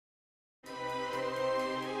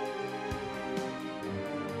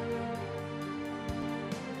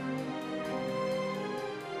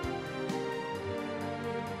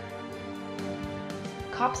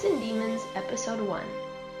Cops and Demons, Episode 1,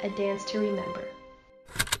 A Dance to Remember.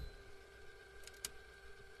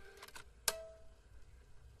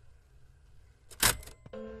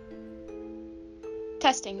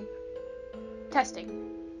 Testing.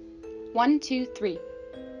 1, 2, 3.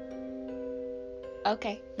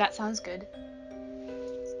 Okay, that sounds good.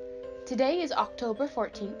 Today is October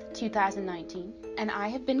 14th, 2019, and I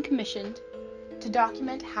have been commissioned to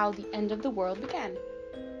document how the end of the world began.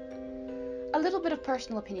 A little bit of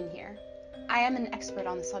personal opinion here. I am an expert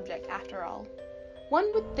on the subject, after all.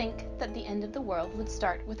 One would think that the end of the world would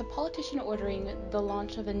start with a politician ordering the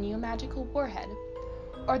launch of a neo-magical warhead,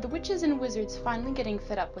 or the witches and wizards finally getting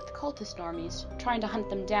fed up with cultist normies, trying to hunt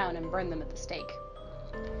them down and burn them at the stake.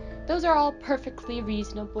 Those are all perfectly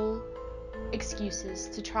reasonable excuses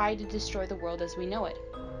to try to destroy the world as we know it.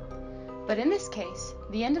 But in this case,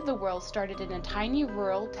 the end of the world started in a tiny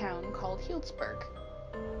rural town called Healdsburg.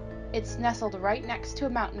 It's nestled right next to a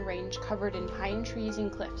mountain range covered in pine trees and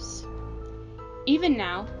cliffs. Even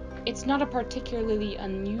now, it's not a particularly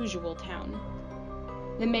unusual town.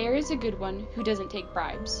 The mayor is a good one who doesn't take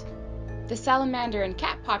bribes. The salamander and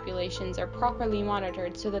cat populations are properly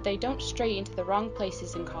monitored so that they don't stray into the wrong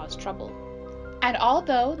places and cause trouble. And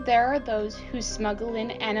although there are those who smuggle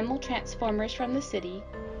in animal transformers from the city,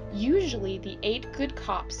 usually the 8 good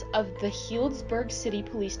cops of the Healdsburg City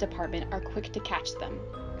Police Department are quick to catch them.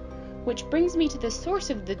 Which brings me to the source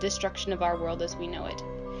of the destruction of our world as we know it,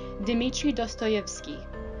 Dimitri,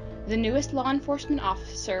 the newest law enforcement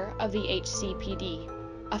officer of the HCPD,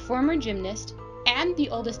 a former gymnast, and the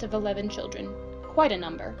oldest of 11 children, quite a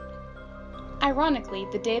number. Ironically,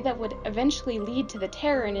 the day that would eventually lead to the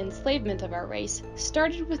terror and enslavement of our race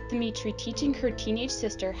started with Dimitri teaching her teenage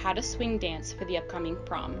sister how to swing dance for the upcoming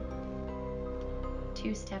prom.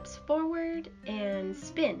 2 steps forward and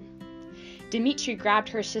spin. Dimitri grabbed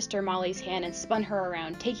her sister Molly's hand and spun her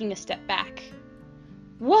around, taking a step back.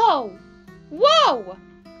 Whoa! Whoa!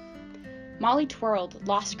 Molly twirled,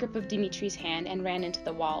 lost grip of Dimitri's hand, and ran into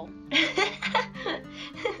the wall.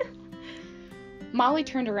 Molly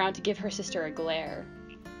turned around to give her sister a glare.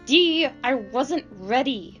 Dee, I wasn't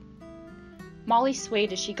ready! Molly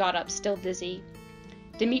swayed as she got up, still dizzy.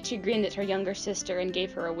 Dimitri grinned at her younger sister and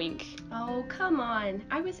gave her a wink. Oh, come on.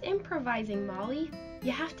 I was improvising, Molly.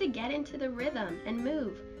 You have to get into the rhythm and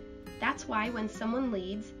move. That's why when someone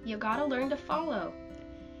leads, you gotta learn to follow.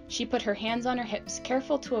 She put her hands on her hips,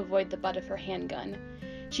 careful to avoid the butt of her handgun.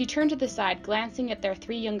 She turned to the side, glancing at their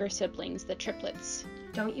 3 younger siblings, the triplets.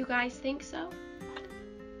 Don't you guys think so?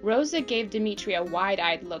 Rosa gave Dimitri a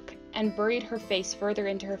wide-eyed look and buried her face further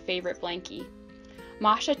into her favorite blankie.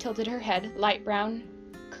 Masha tilted her head, light brown,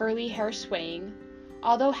 curly hair swaying.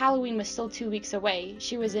 Although Halloween was still 2 weeks away,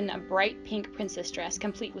 she was in a bright pink princess dress,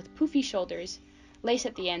 complete with poofy shoulders, lace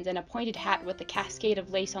at the ends, and a pointed hat with a cascade of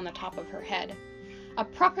lace on the top of her head. A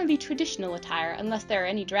properly traditional attire, unless there are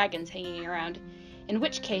any dragons hanging around, in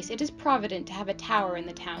which case it is provident to have a tower in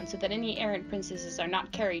the town so that any errant princesses are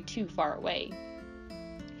not carried too far away.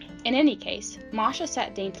 In any case, Masha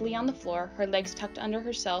sat daintily on the floor, her legs tucked under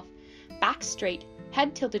herself, back straight,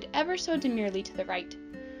 head tilted ever so demurely to the right.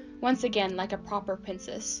 Once again, like a proper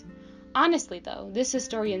princess. Honestly, though, this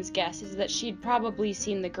historian's guess is that she'd probably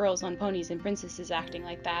seen the girls on Ponies and Princesses acting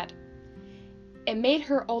like that. It made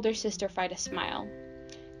her older sister fight a smile.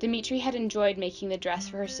 Dimitri had enjoyed making the dress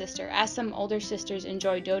for her sister, as some older sisters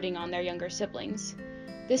enjoy doting on their younger siblings.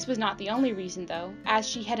 This was not the only reason, though, as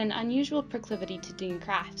she had an unusual proclivity to doing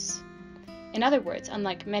crafts. In other words,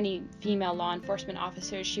 unlike many female law enforcement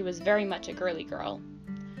officers, she was very much a girly girl.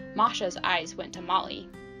 Masha's eyes went to Molly.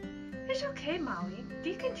 It's okay, Molly.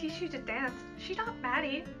 Dee can teach you to dance. She's not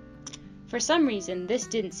batty. For some reason, this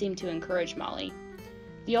didn't seem to encourage Molly.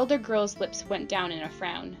 The older girl's lips went down in a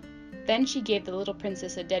frown. Then she gave the little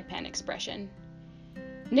princess a deadpan expression.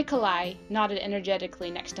 Nikolai nodded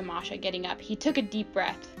energetically next to Masha, getting up. He took a deep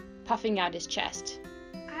breath, puffing out his chest.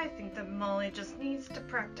 I think that Molly just needs to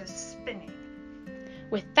practice spinning.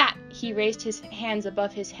 With that, he raised his hands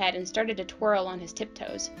above his head and started to twirl on his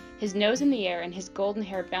tiptoes, his nose in the air and his golden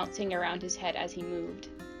hair bouncing around his head as he moved.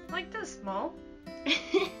 Like this, Mol.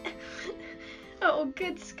 Oh,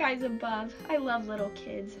 good skies above. I love little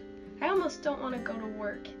kids. I almost don't want to go to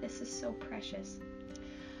work. This is so precious.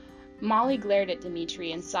 Molly glared at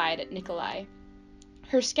Dimitri and sighed at Nikolai.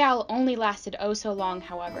 Her scowl only lasted oh so long,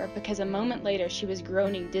 however, because a moment later she was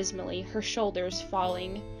groaning dismally, her shoulders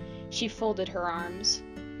falling. She folded her arms.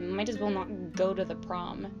 Might as well not go to the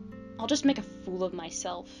prom. I'll just make a fool of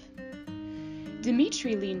myself.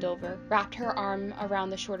 Dimitri leaned over, wrapped her arm around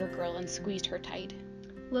the shorter girl, and squeezed her tight.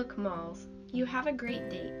 Look, Malls, you have a great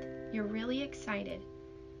date. You're really excited.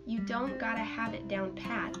 You don't gotta have it down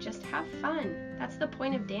pat, just have fun. That's the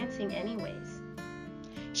point of dancing anyways.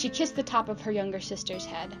 She kissed the top of her younger sister's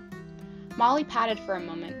head. Molly patted for a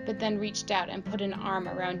moment, but then reached out and put an arm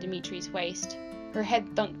around Dimitri's waist. Her head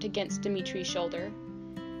thunked against Dimitri's shoulder.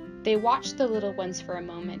 They watched the little ones for a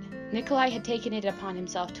moment. Nikolai had taken it upon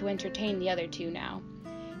himself to entertain the other two now.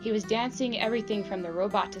 He was dancing everything from the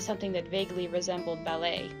robot to something that vaguely resembled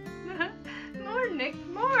ballet. More, Nick,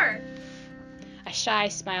 more! A shy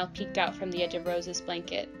smile peeked out from the edge of Rose's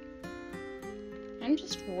blanket. I'm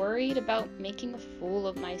just worried about making a fool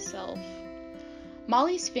of myself.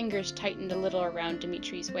 Molly's fingers tightened a little around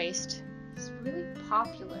Dimitri's waist. He's really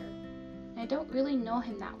popular, and I don't really know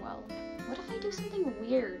him that well. What if I do something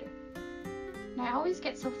weird? And I always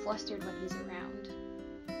get so flustered when he's around.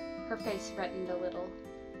 Her face reddened a little.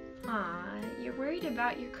 Aw, you're worried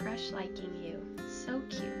about your crush liking you. So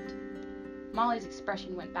cute. Molly's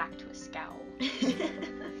expression went back to a scowl.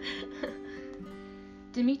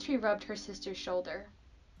 Dimitri rubbed her sister's shoulder.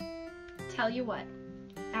 Tell you what,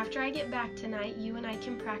 after I get back tonight, you and I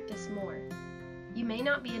can practice more. You may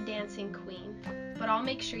not be a dancing queen, but I'll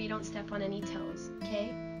make sure you don't step on any toes,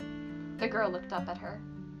 okay? The girl looked up at her.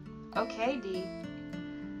 Okay, Dee.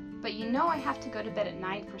 But you know I have to go to bed at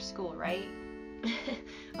 9 for school, right?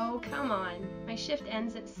 Oh, come on. My shift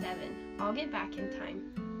ends at 7. I'll get back in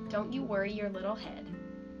time. Don't you worry your little head.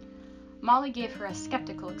 Molly gave her a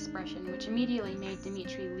skeptical expression, which immediately made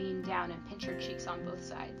Dimitri lean down and pinch her cheeks on both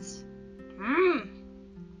sides.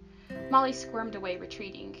 Molly squirmed away,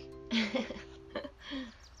 retreating.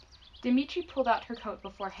 Dimitri pulled out her coat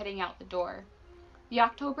before heading out the door. The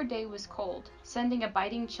October day was cold, sending a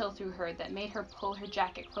biting chill through her that made her pull her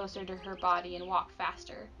jacket closer to her body and walk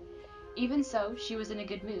faster. Even so, she was in a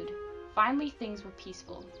good mood. Finally, things were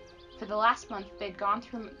peaceful. For the last month, they'd gone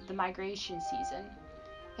through the migration season.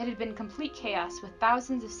 It had been complete chaos, with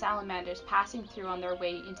thousands of salamanders passing through on their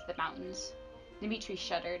way into the mountains. Dimitri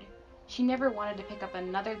shuddered. She never wanted to pick up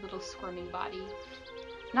another little squirming body.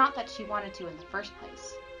 Not that she wanted to in the first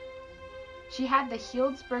place. She had the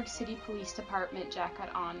Healdsburg City Police Department jacket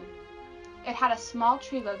on. It had a small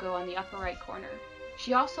tree logo on the upper right corner.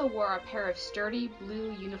 She also wore a pair of sturdy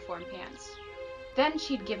blue uniform pants. Then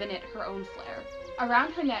she'd given it her own flair.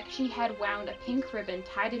 Around her neck she had wound a pink ribbon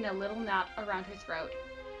tied in a little knot around her throat.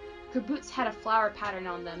 Her boots had a flower pattern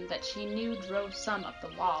on them that she knew drove some up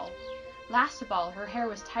the wall. Last of all, her hair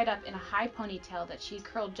was tied up in a high ponytail that she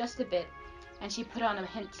curled just a bit, and she put on a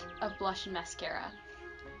hint of blush and mascara.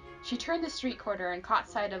 She turned the street corner and caught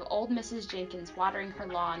sight of old Mrs. Jenkins watering her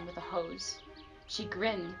lawn with a hose. She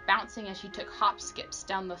grinned, bouncing as she took hop skips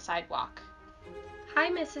down the sidewalk. Hi,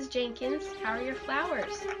 Mrs. Jenkins. How are your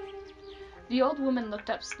flowers? The old woman looked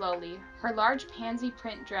up slowly, her large pansy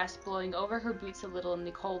print dress blowing over her boots a little in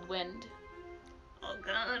the cold wind. All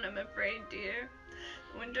gone, I'm afraid, dear.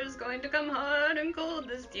 Winter's going to come hard and cold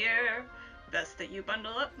this year. Best that you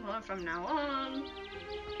bundle up more from now on.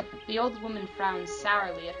 The old woman frowned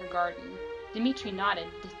sourly at her garden. Dimitri nodded,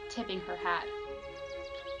 tipping her hat.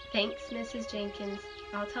 Thanks, Mrs. Jenkins.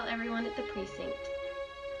 I'll tell everyone at the precinct.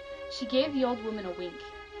 She gave the old woman a wink.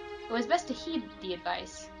 It was best to heed the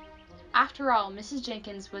advice. After all, Mrs.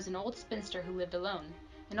 Jenkins was an old spinster who lived alone,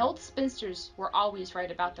 and old spinsters were always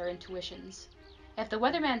right about their intuitions. If the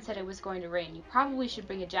weatherman said it was going to rain, you probably should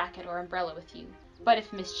bring a jacket or umbrella with you. But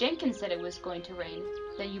if Miss Jenkins said it was going to rain,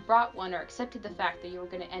 then you brought one or accepted the fact that you were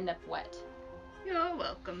going to end up wet. You're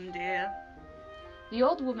welcome, dear. The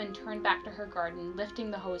old woman turned back to her garden,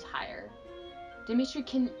 lifting the hose higher. Dimitri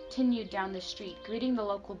continued down the street, greeting the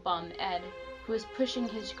local bum, Ed, who was pushing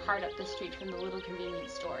his cart up the street from the little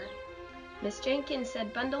convenience store. Miss Jenkins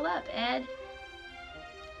said bundle up, Ed.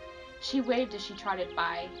 She waved as she trotted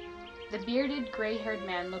by. The bearded, gray-haired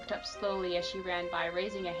man looked up slowly as she ran by,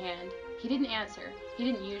 raising a hand. He didn't answer. He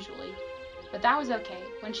didn't usually. But that was okay.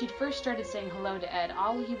 When she'd first started saying hello to Ed,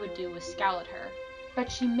 all he would do was scowl at her.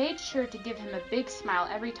 But she made sure to give him a big smile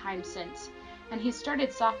every time since, and he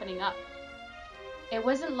started softening up. It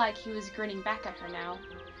wasn't like he was grinning back at her now,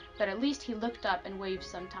 but at least he looked up and waved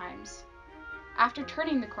sometimes. After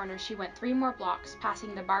turning the corner, she went 3 more blocks,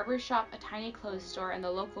 passing the barber shop, a tiny clothes store, and the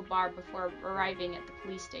local bar before arriving at the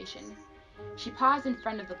police station. She paused in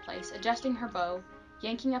front of the place, adjusting her bow,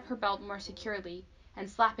 yanking up her belt more securely, and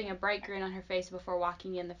slapping a bright grin on her face before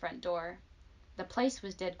walking in the front door. The place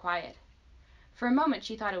was dead quiet. For a moment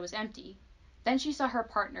she thought it was empty. Then she saw her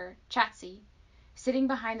partner, Chatsy, sitting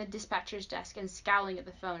behind the dispatcher's desk and scowling at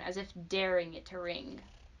the phone as if daring it to ring.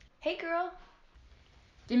 Hey, girl.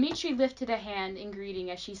 Dimitri lifted a hand in greeting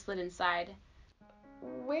as she slid inside.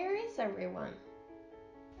 Where is everyone?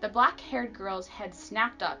 The black-haired girl's head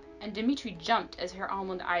snapped up, and Dimitri jumped as her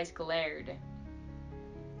almond eyes glared.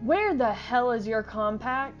 Where the hell is your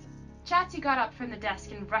compact? Chatsy got up from the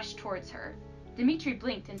desk and rushed towards her. Dimitri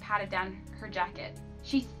blinked and patted down her jacket.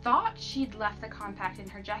 She thought she'd left the compact in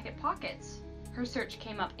her jacket pockets. Her search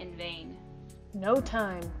came up in vain. No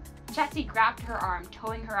time. Chatsy grabbed her arm,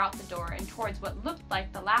 towing her out the door and towards what looked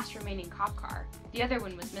like the last remaining cop car. The other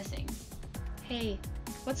one was missing. Hey,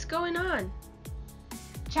 what's going on?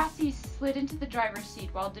 Chatsy slid into the driver's seat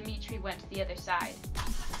while Dimitri went to the other side.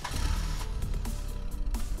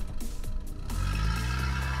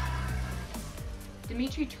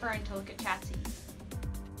 Dimitri turned to look at Chatsy.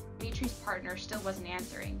 Dimitri's partner still wasn't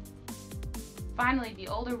answering. Finally, the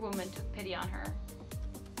older woman took pity on her.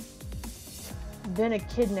 Been a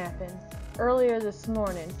kidnapping. Earlier this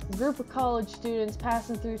morning, a group of college students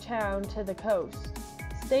passing through town to the coast.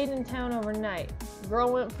 Stayed in town overnight.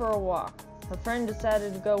 Girl went for a walk. Her friend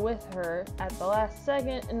decided to go with her at the last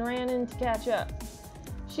second and ran in to catch up.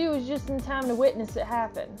 She was just in time to witness it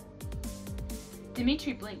happen.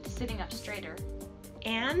 Dimitri blinked, sitting up straighter.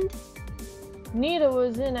 And? Nita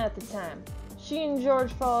was in at the time. She and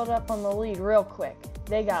George followed up on the lead real quick.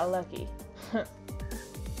 They got lucky.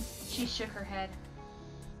 She shook her head.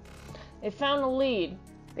 They found a lead.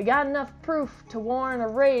 They got enough proof to warrant a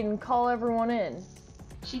raid and call everyone in.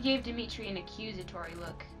 She gave Dimitri an accusatory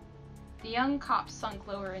look. The young cop sunk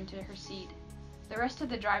lower into her seat. The rest of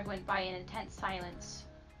the drive went by in intense silence.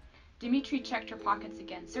 Dimitri checked her pockets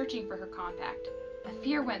again, searching for her compact. A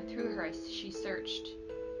fear went through her as she searched.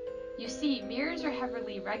 You see, mirrors are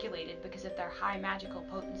heavily regulated because of their high magical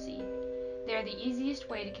potency. They are the easiest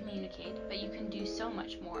way to communicate, but you can do so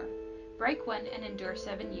much more. Break one and endure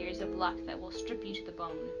 7 years of luck that will strip you to the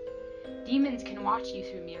bone. Demons can watch you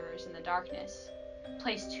through mirrors in the darkness.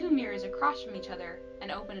 Place 2 mirrors across from each other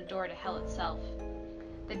and open a door to hell itself.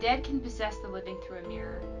 The dead can possess the living through a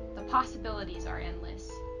mirror. The possibilities are endless.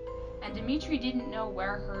 And Dimitri didn't know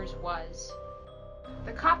where hers was.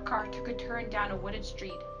 The cop car took a turn down a wooded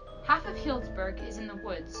street. Half of Healdsburg is in the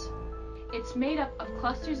woods. It's made up of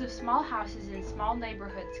clusters of small houses in small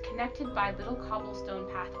neighborhoods connected by little cobblestone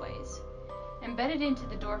pathways. Embedded into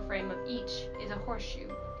the doorframe of each is a horseshoe.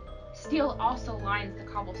 Steel also lines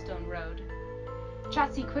the cobblestone road.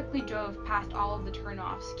 Chatsy quickly drove past all of the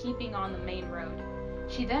turnoffs, keeping on the main road.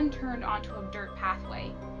 She then turned onto a dirt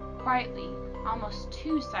pathway. Quietly, almost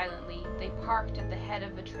too silently, they parked at the head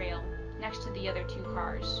of a trail, next to the other 2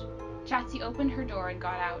 cars. Chatsy opened her door and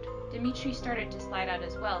got out. Dimitri started to slide out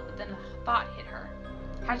as well, but then a thought hit her.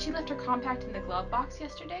 Had she left her compact in the glove box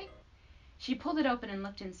yesterday? She pulled it open and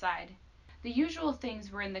looked inside. The usual things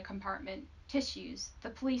were in the compartment: tissues, the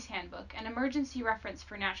police handbook, an emergency reference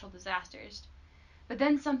for natural disasters. But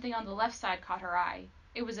then something on the left side caught her eye.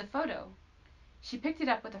 It was a photo. She picked it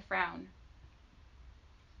up with a frown.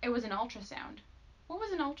 It was an ultrasound. What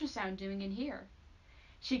was an ultrasound doing in here?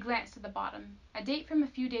 She glanced at the bottom. A date from a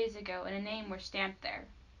few days ago and a name were stamped there.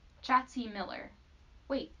 Chatsy Miller.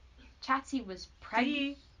 Wait, Chatsy was pregnant?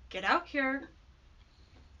 Dee, get out here.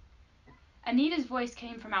 Anita's voice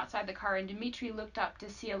came from outside the car, and Dimitri looked up to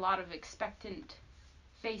see a lot of expectant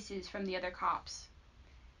faces from the other cops.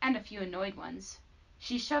 And a few annoyed ones.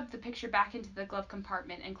 She shoved the picture back into the glove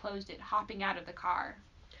compartment and closed it, hopping out of the car.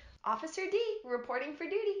 Officer D, reporting for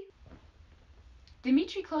duty.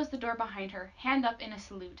 Dimitri closed the door behind her, hand up in a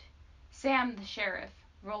salute. Sam, the sheriff,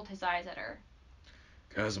 rolled his eyes at her.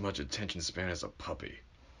 Got as much attention span as a puppy.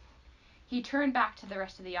 He turned back to the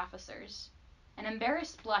rest of the officers. An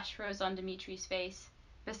embarrassed blush rose on Dimitri's face.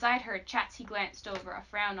 Beside her, Chatsy glanced over, a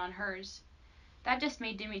frown on hers. That just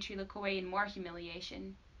made Dimitri look away in more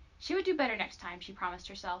humiliation. She would do better next time, she promised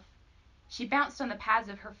herself. She bounced on the pads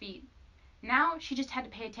of her feet. Now she just had to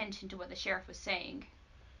pay attention to what the sheriff was saying.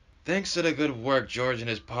 Thanks to the good work George and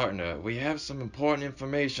his partner, we have some important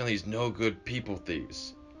information on these no-good people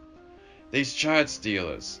thieves. These child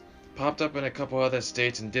stealers popped up in a couple other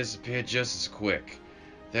states and disappeared just as quick.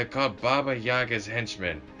 They're called Baba Yaga's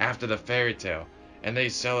henchmen, after the fairy tale, and they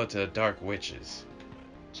sell it to the dark witches.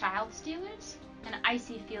 Child stealers? An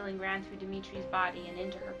icy feeling ran through Dimitri's body and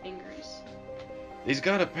into her fingers. They's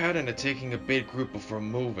got a pattern of taking a big group before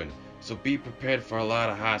moving, so be prepared for a lot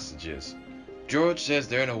of hostages. George says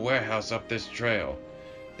they're in a warehouse up this trail.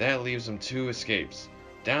 That leaves them 2 escapes.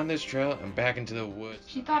 Down this trail and back into the woods.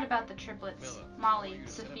 She thought about the triplets, Molly,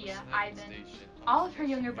 Sophia, Ivan, all of her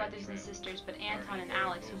younger brothers and sisters, but Anton and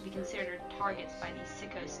Alex would be considered targets by these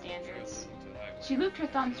sicko standards. She looped her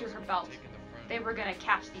thumb through her belt. They were gonna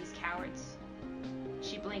catch these cowards.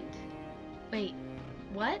 She blinked. Wait,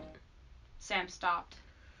 what? Sam stopped.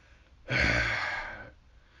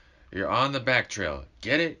 You're on the back trail.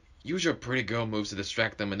 Get it? Use your pretty girl moves to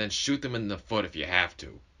distract them and then shoot them in the foot if you have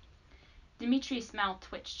to. Dimitri's mouth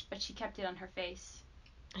twitched, but she kept it on her face.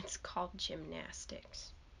 It's called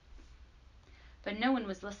gymnastics. But no one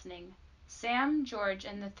was listening. Sam, George,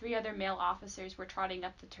 and the 3 other male officers were trotting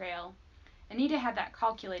up the trail. Anita had that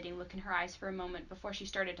calculating look in her eyes for a moment before she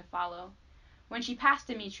started to follow. When she passed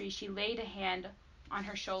Dimitri, she laid a hand on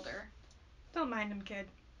her shoulder. Don't mind him, kid.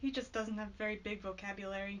 He just doesn't have very big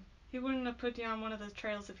vocabulary. He wouldn't have put you on one of those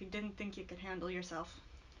trails if he didn't think you could handle yourself.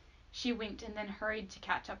 She winked and then hurried to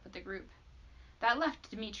catch up with the group. That left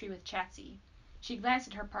Dimitri with Chatsy. She glanced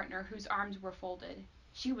at her partner, whose arms were folded.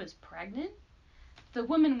 She was pregnant? The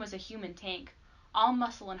woman was a human tank, all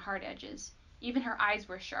muscle and hard edges. Even her eyes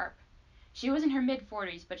were sharp. She was in her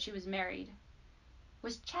mid-40s, but she was married.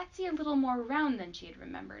 Was Chatsy a little more round than she had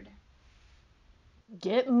remembered?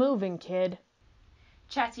 Get moving, kid.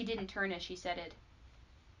 Chatsy didn't turn as she said it.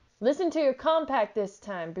 Listen to your compact this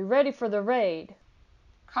time. Be ready for the raid.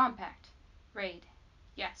 Compact. Raid.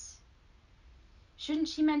 Yes. Shouldn't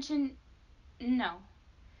she mention... No.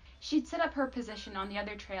 She'd set up her position on the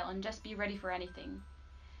other trail and just be ready for anything.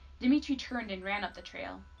 Dimitri turned and ran up the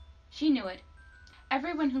trail. She knew it.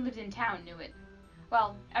 Everyone who lived in town knew it.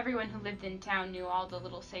 Well, everyone who lived in town knew all the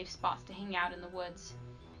little safe spots to hang out in the woods.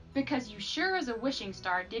 Because you sure as a wishing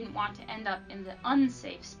star didn't want to end up in the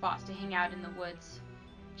unsafe spots to hang out in the woods.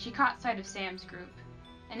 She caught sight of Sam's group.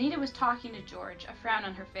 Anita was talking to George, a frown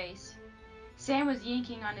on her face. Sam was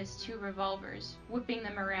yanking on his 2 revolvers, whipping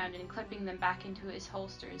them around and clipping them back into his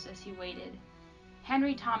holsters as he waited.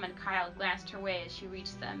 Henry, Tom, and Kyle glanced her way as she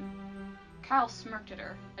reached them. Kyle smirked at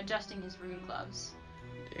her, adjusting his rune gloves.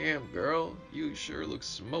 Damn, girl, you sure look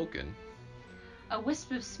smoking. A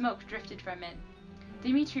wisp of smoke drifted from it.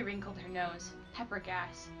 Dimitri wrinkled her nose. Pepper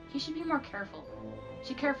gas. He should be more careful.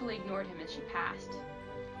 She carefully ignored him as she passed.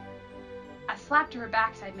 A slap to her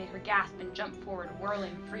backside made her gasp and jump forward,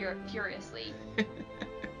 whirling furiously.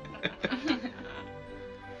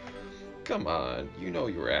 Come on, you know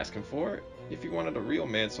you were asking for it. If you wanted a real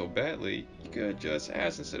man so badly, you could have just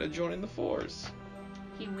asked instead of joining the force.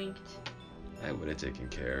 He winked. I would have taken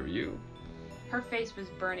care of you. Her face was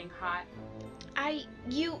burning hot.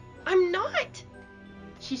 I'm not!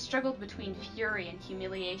 She struggled between fury and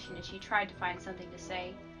humiliation as she tried to find something to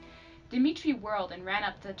say. Dimitri whirled and ran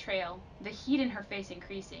up the trail, the heat in her face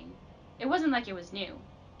increasing. It wasn't like it was new.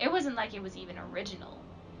 It wasn't like it was even original.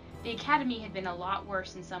 The academy had been a lot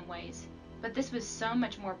worse in some ways, but this was so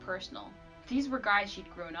much more personal. These were guys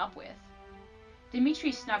she'd grown up with.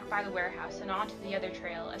 Dimitri snuck by the warehouse and onto the other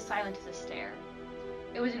trail, as silent as a stare.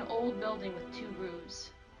 It was an old building with 2 roofs,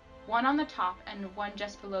 one on the top and one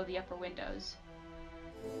just below the upper windows.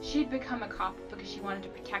 She'd become a cop because she wanted to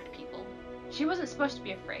protect people. She wasn't supposed to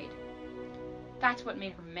be afraid. That's what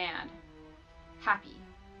made her mad. Happy.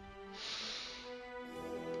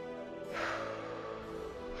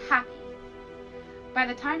 Happy. By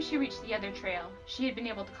the time she reached the other trail, she had been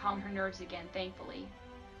able to calm her nerves again, thankfully.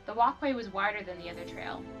 The walkway was wider than the other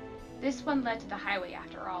trail. This one led to the highway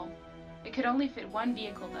after all. It could only fit 1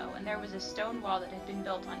 vehicle though, and there was a stone wall that had been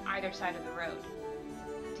built on either side of the road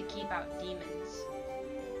to keep out demons.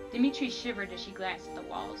 Dimitri shivered as she glanced at the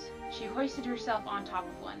walls. She hoisted herself on top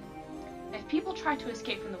of one. If people tried to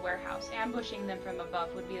escape from the warehouse, ambushing them from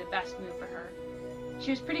above would be the best move for her. She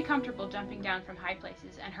was pretty comfortable jumping down from high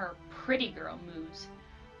places, and her pretty girl moves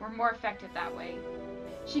were more effective that way.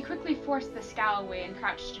 She quickly forced the scow away and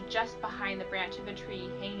crouched just behind the branch of a tree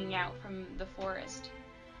hanging out from the forest.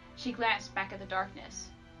 She glanced back at the darkness.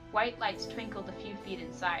 White lights twinkled a few feet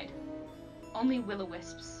inside. Only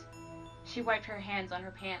will-o-wisps. She wiped her hands on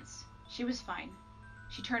her pants. She was fine.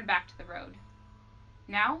 She turned back to the road.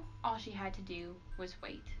 Now, all she had to do was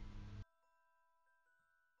wait.